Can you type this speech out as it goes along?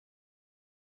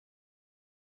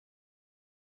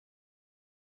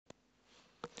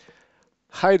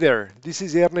Hi there, this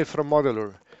is Erne from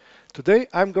Modeler. Today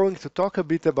I'm going to talk a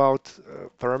bit about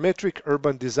parametric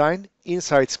urban design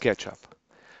inside SketchUp.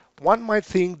 One might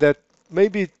think that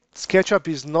maybe SketchUp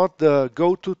is not the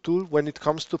go-to tool when it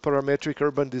comes to parametric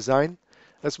urban design.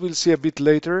 As we'll see a bit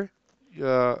later,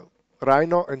 uh,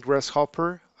 Rhino and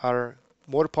Grasshopper are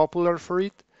more popular for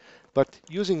it, but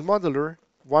using Modeler,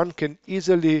 one can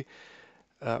easily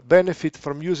benefit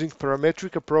from using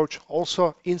parametric approach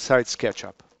also inside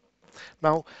SketchUp.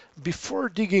 Now, before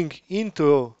digging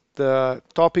into the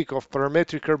topic of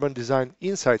parametric urban design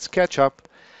inside SketchUp,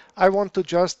 I want to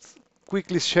just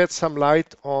quickly shed some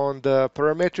light on the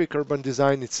parametric urban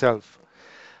design itself.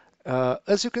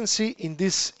 As you can see in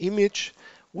this image,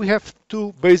 we have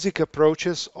two basic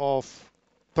approaches of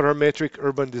parametric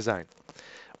urban design.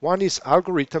 One is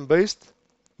algorithm-based,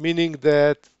 meaning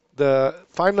that the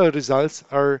final results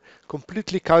are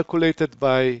completely calculated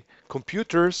by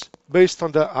computers based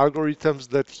on the algorithms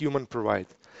that humans provide.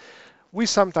 We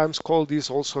sometimes call this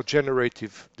also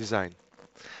generative design.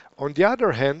 On the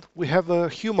other hand, we have a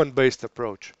human-based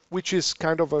approach, which is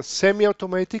kind of a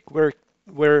semi-automatic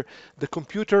where the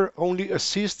computer only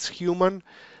assists human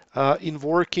in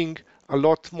working a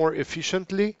lot more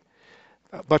efficiently,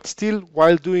 but still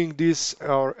while doing this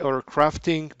or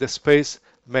crafting the space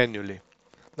manually.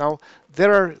 Now,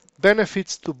 there are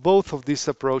benefits to both of these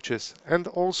approaches and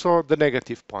also the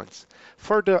negative points.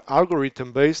 For the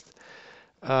algorithm-based,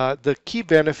 the key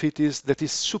benefit is that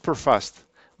it's super fast,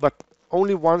 but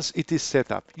only once it is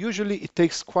set up. Usually it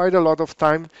takes quite a lot of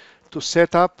time to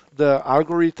set up the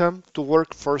algorithm to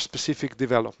work for specific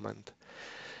development.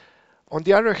 On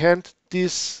the other hand,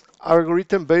 this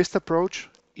algorithm-based approach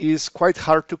is quite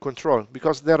hard to control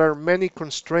because there are many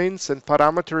constraints and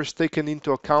parameters taken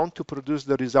into account to produce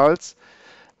the results,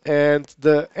 and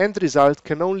the end result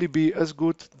can only be as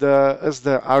good as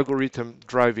the algorithm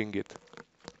driving it.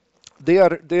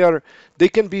 They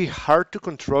can be hard to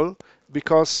control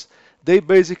because they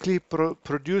basically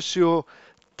produce you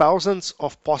thousands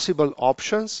of possible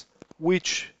options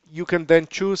which you can then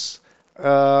choose,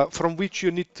 from which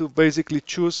you need to basically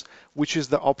choose which is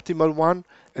the optimal one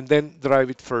and then drive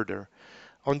it further.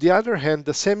 On the other hand,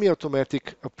 the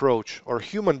semi-automatic approach or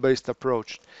human-based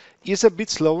approach is a bit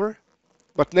slower,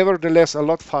 but nevertheless a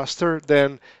lot faster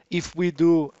than if we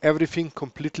do everything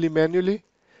completely manually.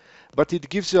 But it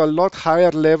gives you a lot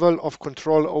higher level of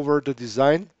control over the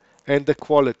design and the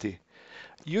quality.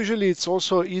 Usually it's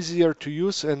also easier to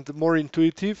use and more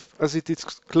intuitive as it is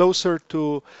closer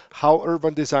to how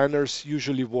urban designers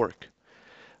usually work.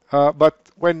 But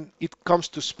when it comes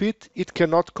to speed, it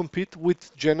cannot compete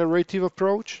with generative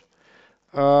approach.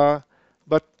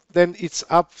 But then it's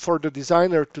up for the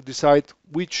designer to decide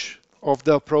which of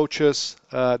the approaches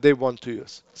they want to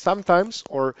use. Sometimes,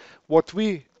 or what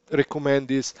we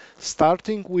recommend is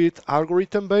starting with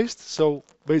algorithm based, so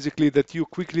basically that you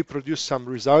quickly produce some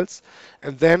results,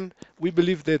 and then we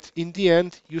believe that in the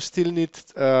end you still need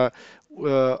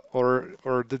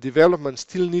or the development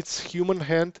still needs human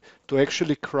hand to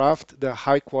actually craft the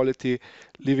high quality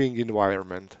living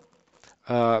environment.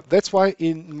 That's why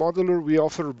in Modeler we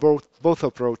offer both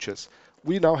approaches.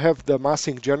 We now have the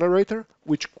massing generator,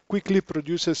 which quickly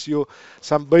produces you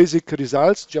some basic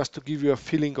results just to give you a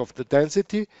feeling of the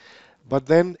density, but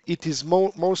then it is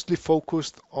mostly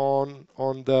focused on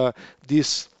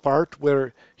this part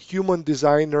where human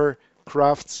designer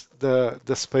crafts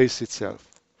the space itself.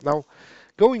 Now,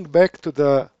 going back to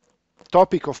the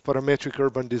topic of parametric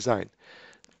urban design,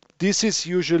 this is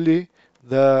usually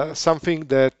something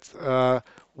that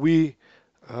we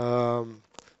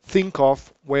think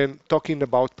of when talking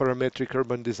about parametric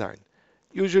urban design.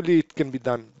 Usually it can be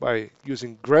done by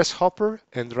using Grasshopper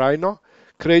and Rhino,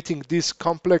 creating these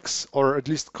complex or at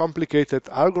least complicated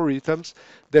algorithms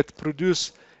that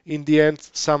produce in the end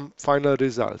some final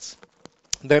results.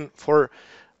 Then for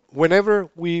whenever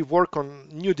we work on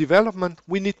new development,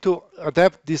 we need to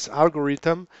adapt this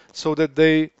algorithm so that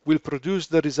they will produce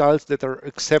the results that are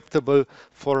acceptable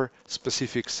for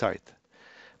specific site.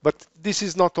 But this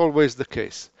is not always the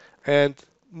case. And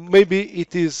maybe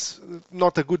it is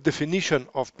not a good definition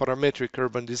of parametric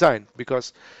urban design,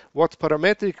 because what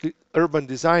parametric urban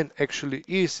design actually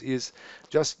is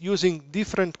just using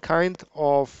different kind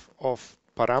of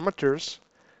parameters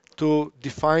to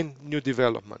define new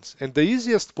developments. And the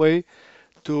easiest way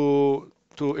to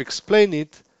explain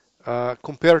it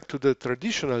compared to the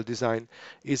traditional design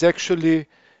is actually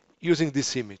using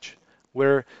this image,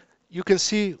 where you can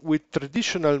see with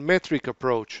traditional metric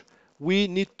approach, we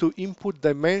need to input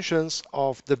dimensions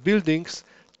of the buildings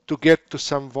to get to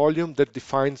some volume that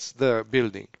defines the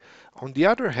building. On the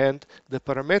other hand, the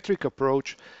parametric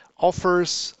approach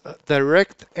offers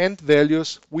direct end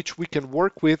values which we can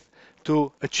work with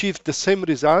to achieve the same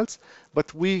results,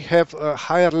 but we have a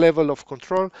higher level of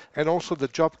control, and also the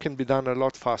job can be done a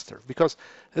lot faster. Because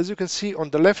as you can see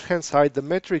on the left hand side, the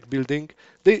metric building,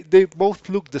 they both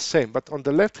look the same, but on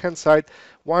the left hand side,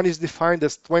 one is defined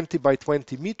as 20 by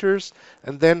 20 meters,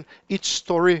 and then each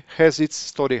story has its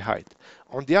story height.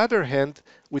 On the other hand,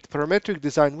 with parametric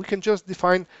design, we can just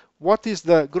define what is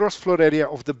the gross floor area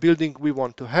of the building we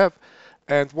want to have,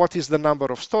 and what is the number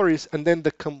of stories, and then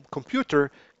the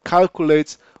computer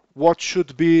calculates what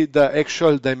should be the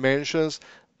actual dimensions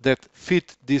that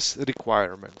fit these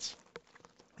requirements.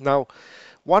 Now,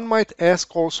 one might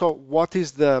ask also, what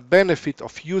is the benefit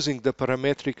of using the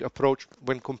parametric approach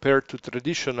when compared to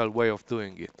traditional way of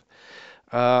doing it?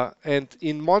 And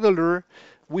in Modeler,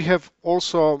 we have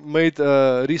also made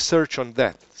research on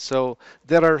that. So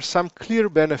there are some clear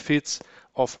benefits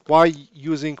of why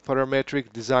using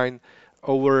parametric design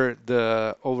over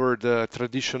the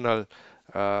traditional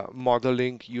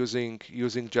modeling using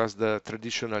just the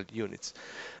traditional units.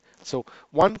 So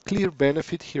one clear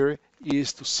benefit here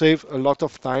is to save a lot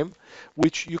of time,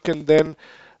 which you can then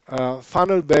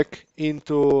funnel back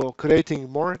into creating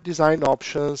more design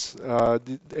options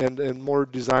and more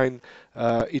design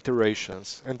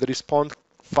iterations, and respond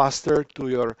faster to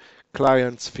your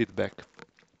client's feedback.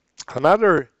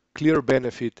 Another clear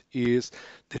benefit is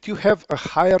that you have a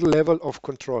higher level of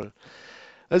control.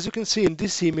 As you can see in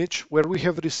this image, where we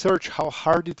have researched how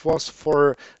hard it was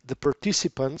for the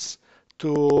participants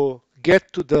to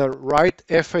get to the right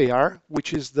FAR,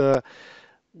 which is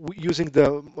using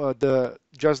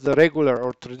just the regular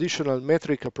or traditional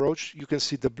metric approach. You can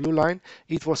see the blue line.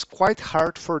 It was quite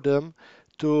hard for them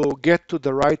to get to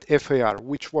the right FAR,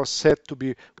 which was set to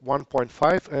be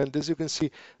 1.5, and as you can see,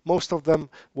 most of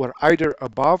them were either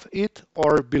above it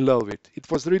or below it. It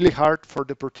was really hard for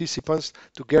the participants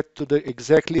to get to the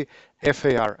exactly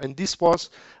FAR, and this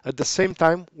was at the same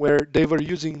time where they were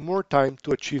using more time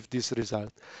to achieve this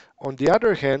result. On the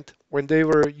other hand, when they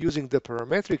were using the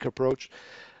parametric approach,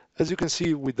 as you can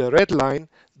see with the red line,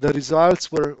 the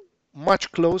results were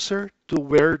much closer to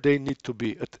where they need to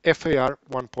be at FAR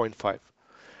 1.5.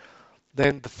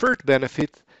 Then the third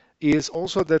benefit is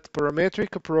also that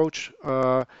parametric approach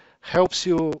helps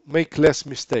you make less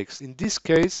mistakes. In this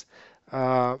case,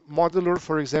 Modeler,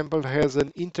 for example, has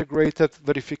an integrated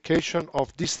verification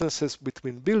of distances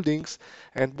between buildings,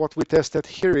 and what we tested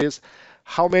here is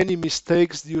how many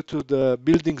mistakes due to the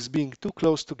buildings being too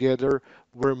close together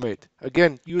were made.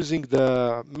 Again, using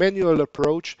the manual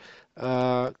approach,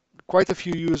 quite a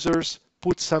few users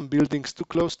put some buildings too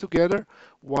close together,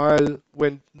 while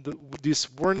when these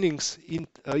warnings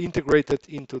integrated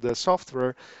into the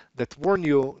software that warn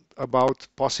you about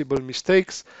possible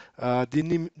mistakes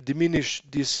diminish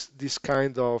this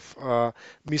kind of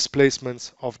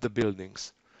misplacements of the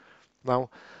buildings.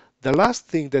 Now, the last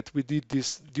thing that we did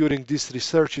during this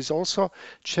research is also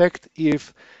checked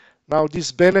if now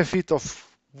this benefit of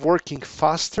working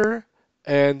faster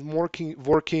and working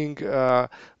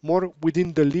more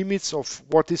within the limits of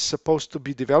what is supposed to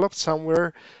be developed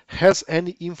somewhere has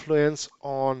any influence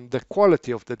on the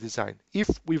quality of the design. If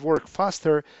we work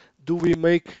faster, do we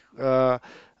make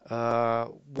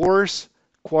worse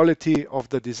quality of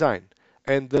the design?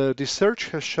 And the research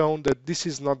has shown that this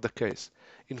is not the case.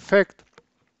 In fact,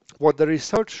 what the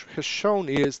research has shown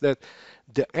is that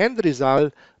the end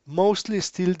result mostly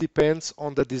still depends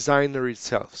on the designer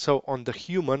itself, so on the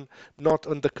human, not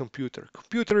on the computer.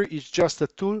 Computer is just a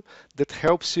tool that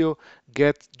helps you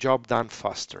get job done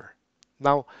faster.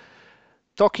 Now,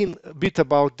 talking a bit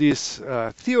about this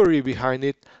theory behind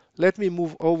it, let me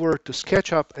move over to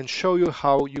SketchUp and show you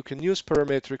how you can use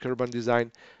parametric urban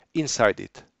design inside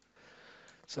it.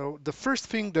 So the first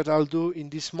thing that I'll do in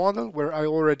this model, where I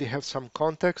already have some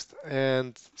context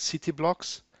and city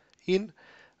blocks in,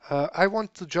 I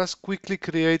want to just quickly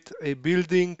create a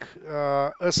building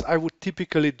as I would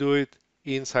typically do it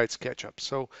inside SketchUp.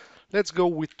 So let's go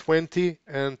with 20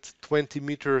 and 20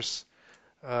 meters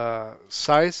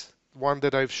size, one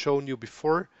that I've shown you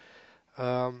before.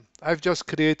 I've just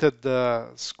created the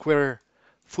square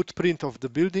footprint of the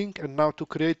building, and now to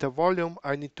create a volume,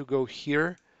 I need to go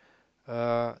here,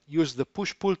 use the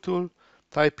push-pull tool,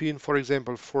 type in, for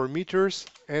example, 4 meters,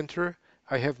 enter.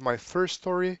 I have my first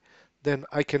story. Then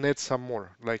I can add some more,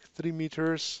 like 3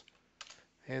 meters,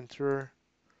 enter,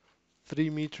 3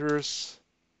 meters,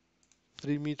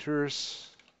 3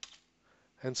 meters,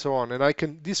 and so on.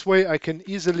 And this way I can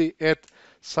easily add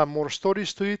some more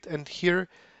stories to it. And here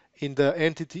in the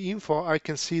entity info, I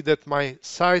can see that my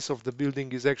size of the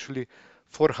building is actually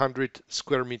 400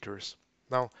 square meters.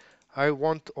 Now, I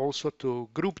want also to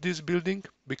group this building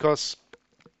because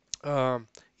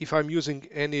if I'm using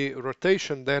any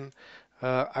rotation, then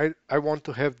I want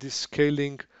to have this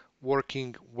scaling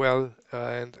working well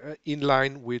and in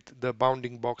line with the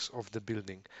bounding box of the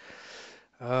building.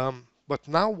 But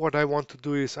now what I want to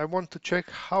do is I want to check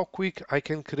how quick I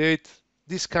can create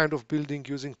this kind of building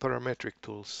using parametric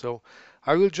tools. So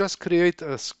I will just create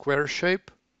a square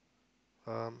shape.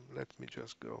 Let me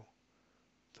just go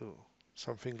to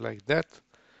something like that.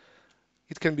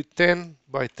 It can be 10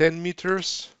 by 10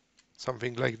 meters,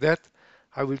 something like that.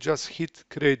 I will just hit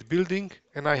create building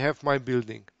and I have my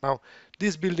building. Now,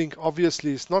 this building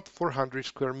obviously is not 400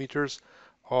 square meters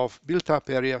of built-up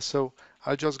area, so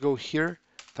I'll just go here,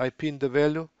 type in the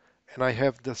value, and I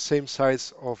have the same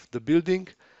size of the building.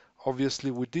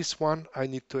 Obviously, with this one, I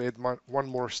need to add one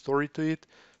more story to it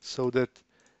so that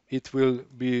it will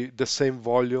be the same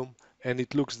volume and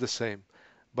it looks the same.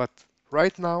 But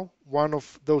right now, one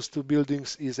of those two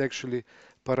buildings is actually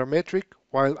parametric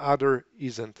while other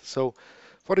isn't. So,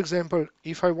 for example,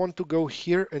 if I want to go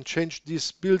here and change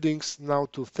these buildings now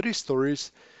to 3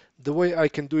 stories, the way I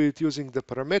can do it using the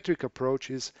parametric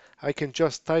approach is I can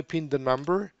just type in the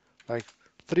number, like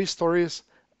 3 stories,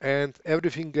 and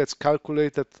everything gets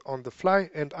calculated on the fly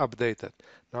and updated.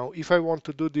 Now, if I want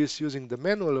to do this using the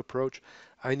manual approach,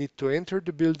 I need to enter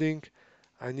the building,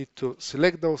 I need to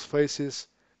select those faces,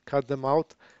 cut them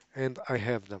out, and I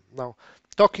have them. Now,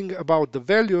 talking about the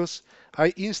values,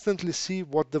 I instantly see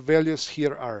what the values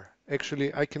here are.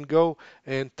 Actually, I can go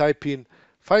and type in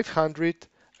 500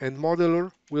 and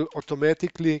Modeler will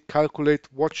automatically calculate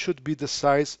what should be the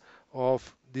size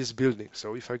of this building.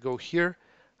 So if I go here,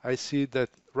 I see that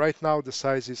right now the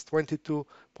size is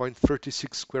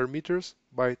 22.36 square meters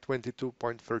by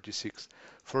 22.36.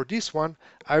 For this one,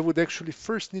 I would actually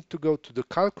first need to go to the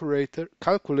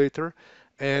calculator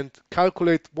and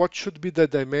calculate what should be the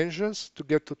dimensions to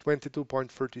get to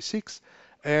 22.36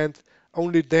 and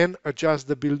only then adjust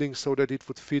the building so that it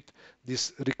would fit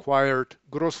this required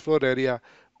gross floor area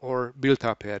or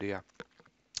built-up area.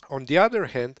 On the other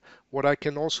hand, what I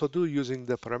can also do using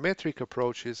the parametric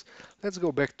approach is, let's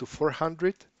go back to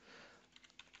 400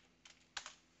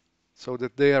 so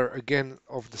that they are again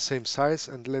of the same size,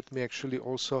 and let me actually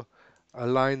also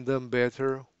align them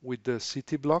better with the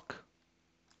city block.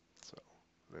 So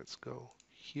let's go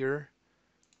here,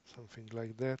 something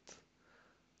like that.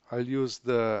 I'll use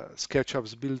the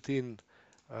SketchUp's built-in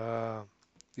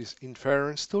this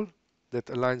inference tool that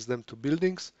aligns them to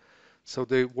buildings, so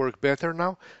they work better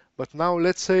now. But now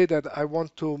let's say that I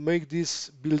want to make this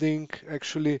building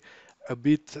actually a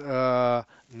bit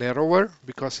narrower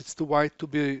because it's too wide to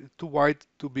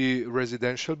be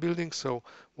residential building. So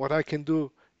what I can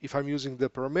do if I'm using the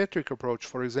parametric approach,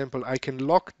 for example, I can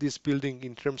lock this building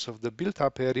in terms of the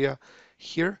built-up area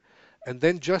here and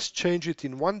then just change it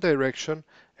in one direction,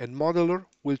 and Modeler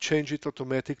will change it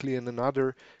automatically in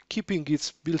another, keeping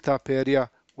its built-up area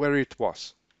where it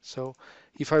was. So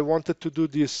if I wanted to do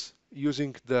this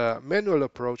using the manual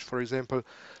approach, for example,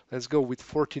 let's go with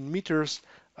 14 meters,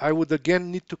 I would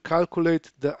again need to calculate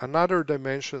another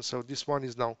dimension. So this one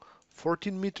is now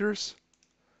 14 meters,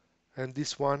 and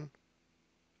this one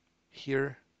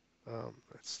here,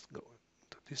 let's go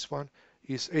to this one,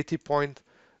 is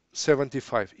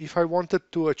 80.75. If I wanted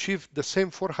to achieve the same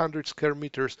 400 square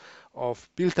meters of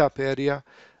built-up area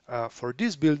for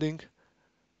this building,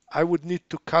 I would need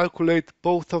to calculate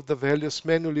both of the values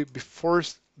manually before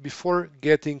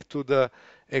getting to the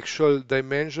actual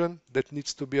dimension that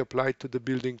needs to be applied to the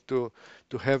building to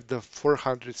have the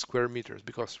 400 square meters,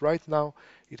 because right now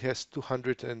it has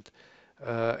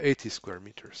 280 square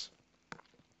meters.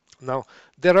 Now,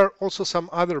 there are also some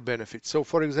other benefits. So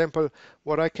for example,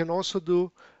 what I can also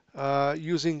do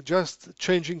using just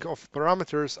changing of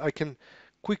parameters, I can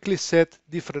quickly set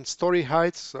different story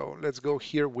heights. So let's go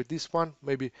here with this one,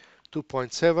 maybe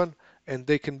 2.7, and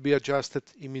they can be adjusted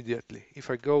immediately. If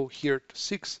I go here to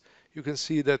 6, you can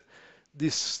see that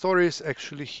these stories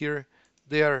actually here,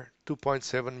 they are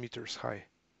 2.7 meters high.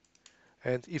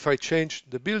 And if I change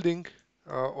the building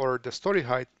or the story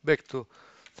height back to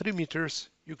 3 meters,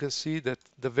 you can see that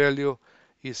the value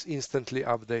is instantly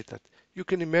updated. You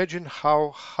can imagine how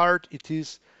hard it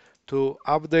is to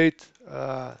update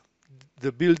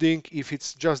the building if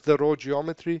it's just the raw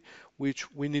geometry, which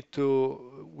we need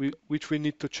to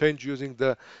change using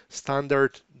the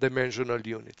standard dimensional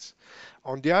units.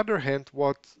 On the other hand,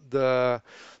 what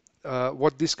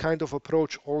this kind of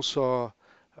approach also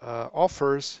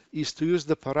offers is to use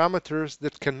the parameters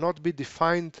that cannot be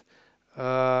defined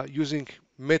using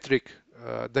metric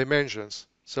dimensions.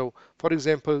 So, for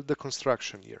example, the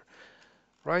construction year.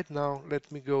 Right now,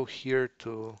 let me go here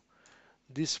to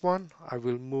this one, I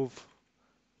will move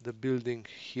the building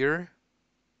here.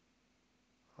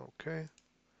 Okay,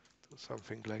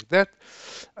 something like that.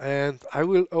 And I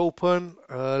will open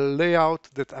a layout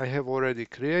that I have already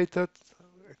created.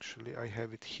 Actually, I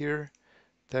have it here.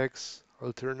 Text,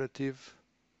 alternative.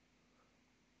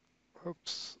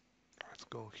 Oops. Let's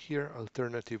go here,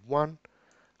 alternative 1.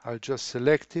 I'll just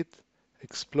select it,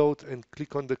 explode, and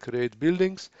click on the create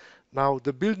buildings. Now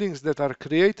the buildings that are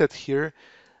created here,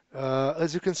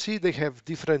 as you can see, they have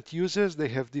different uses, they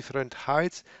have different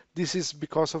heights. This is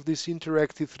because of this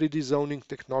interactive 3D zoning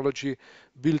technology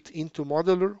built into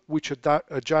Modeler, which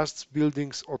adjusts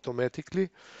buildings automatically.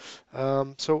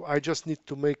 So I just need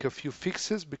to make a few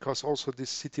fixes, because also this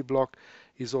city block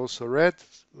is also red,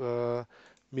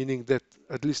 meaning that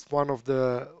at least one of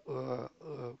the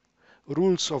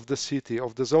rules of the city,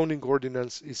 of the zoning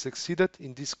ordinance, is exceeded.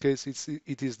 In this case,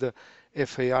 it is the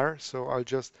FAR, so I'll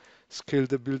just scale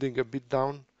the building a bit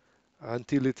down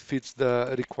until it fits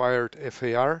the required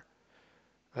FAR.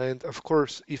 And of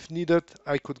course, if needed,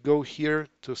 I could go here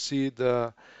to see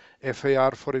the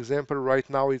FAR. For example, right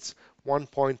now it's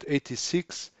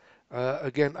 1.86.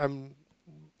 Again,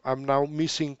 I'm now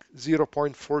missing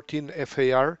 0.14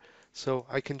 FAR, so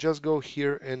I can just go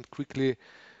here and quickly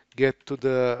get to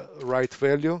the right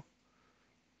value.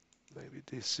 Maybe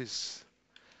this is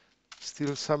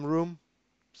still some room,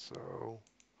 so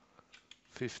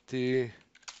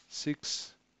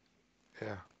 56.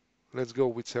 Yeah, let's go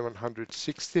with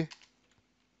 760.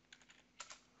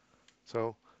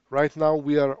 So right now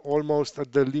we are almost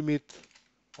at the limit,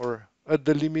 or at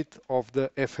the limit of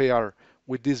the FAR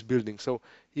with this building. So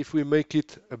if we make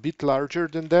it a bit larger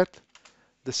than that,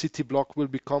 the city block will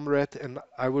become red and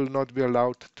I will not be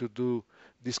allowed to do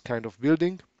this kind of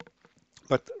building.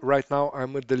 But right now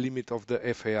I'm at the limit of the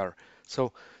FAR.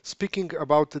 So speaking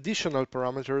about additional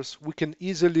parameters, we can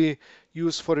easily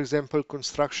use, for example,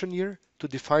 construction year to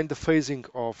define the phasing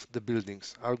of the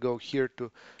buildings. I'll go here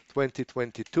to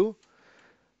 2022.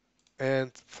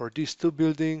 And for these two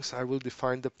buildings, I will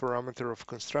define the parameter of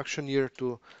construction year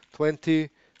to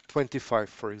 2025,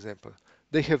 for example.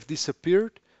 They have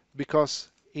disappeared because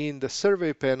in the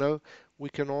survey panel, we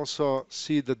can also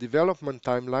see the development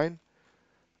timeline,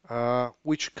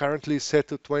 which currently is set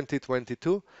to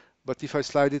 2022. But if I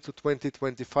slide it to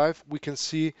 2025, we can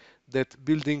see that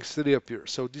buildings reappear.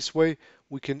 So this way,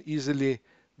 we can easily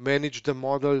manage the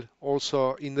model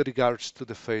also in regards to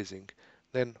the phasing.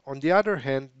 Then on the other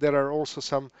hand, there are also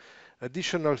some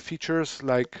additional features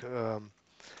like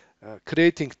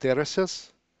creating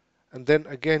terraces. And then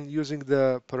again, using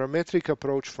the parametric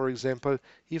approach, for example,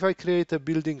 if I create a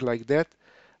building like that,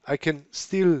 I can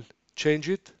still change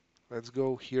it. Let's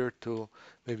go here to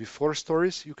maybe 4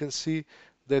 stories. You can see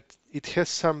that it has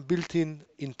some built-in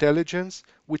intelligence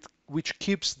which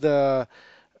keeps the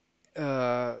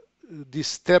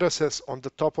these terraces on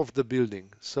the top of the building.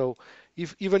 So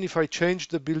even if I change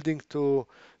the building to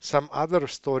some other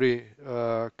story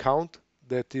count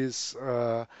that is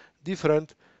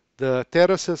different, the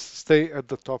terraces stay at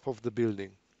the top of the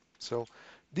building. So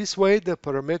this way, the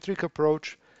parametric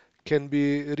approach can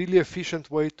be a really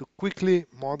efficient way to quickly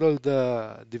model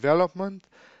the development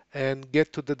and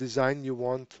get to the design you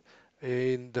want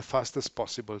in the fastest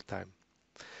possible time.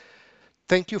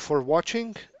 Thank you for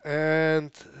watching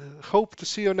and hope to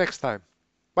see you next time.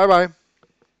 Bye bye.